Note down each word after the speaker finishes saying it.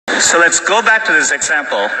So let's go back to this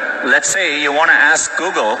example. Let's say you want to ask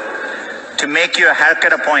Google to make you a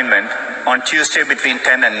haircut appointment on Tuesday between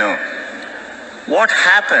 10 and noon. What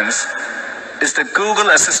happens is the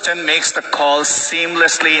Google Assistant makes the call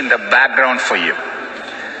seamlessly in the background for you.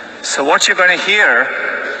 So what you're going to hear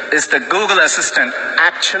is the Google Assistant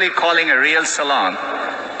actually calling a real salon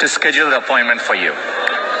to schedule the appointment for you.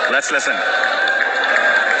 Let's listen.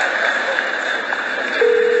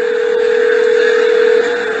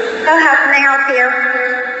 So how can I help you?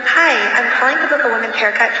 Hi, I'm calling to book a women's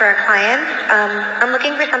haircut for a client. I'm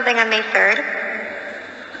looking for something on May 3rd.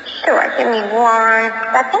 Sure, give me 1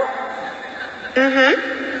 second.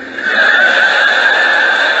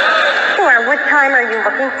 Sure, what time are you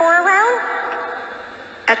looking for around?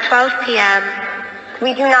 At 12 p.m.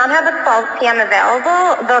 We do not have a 12 p.m.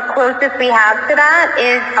 available. The closest we have to that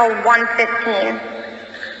is a 1:15.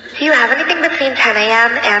 Do you have anything between 10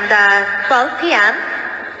 a.m. and 12 p.m.?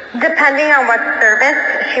 Depending on what service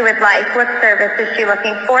she would like. What service is she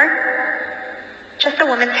looking for? Just a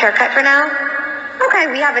woman's haircut for now.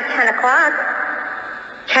 Okay, we have at 10 o'clock.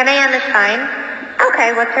 10 a.m. is fine.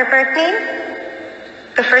 Okay, what's her first name?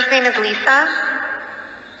 The first name is Lisa.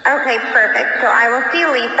 Okay, perfect. So I will see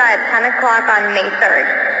Lisa at 10 o'clock on May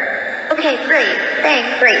 3rd. Okay, great.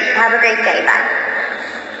 Thanks. Great. Have a great day. Bye.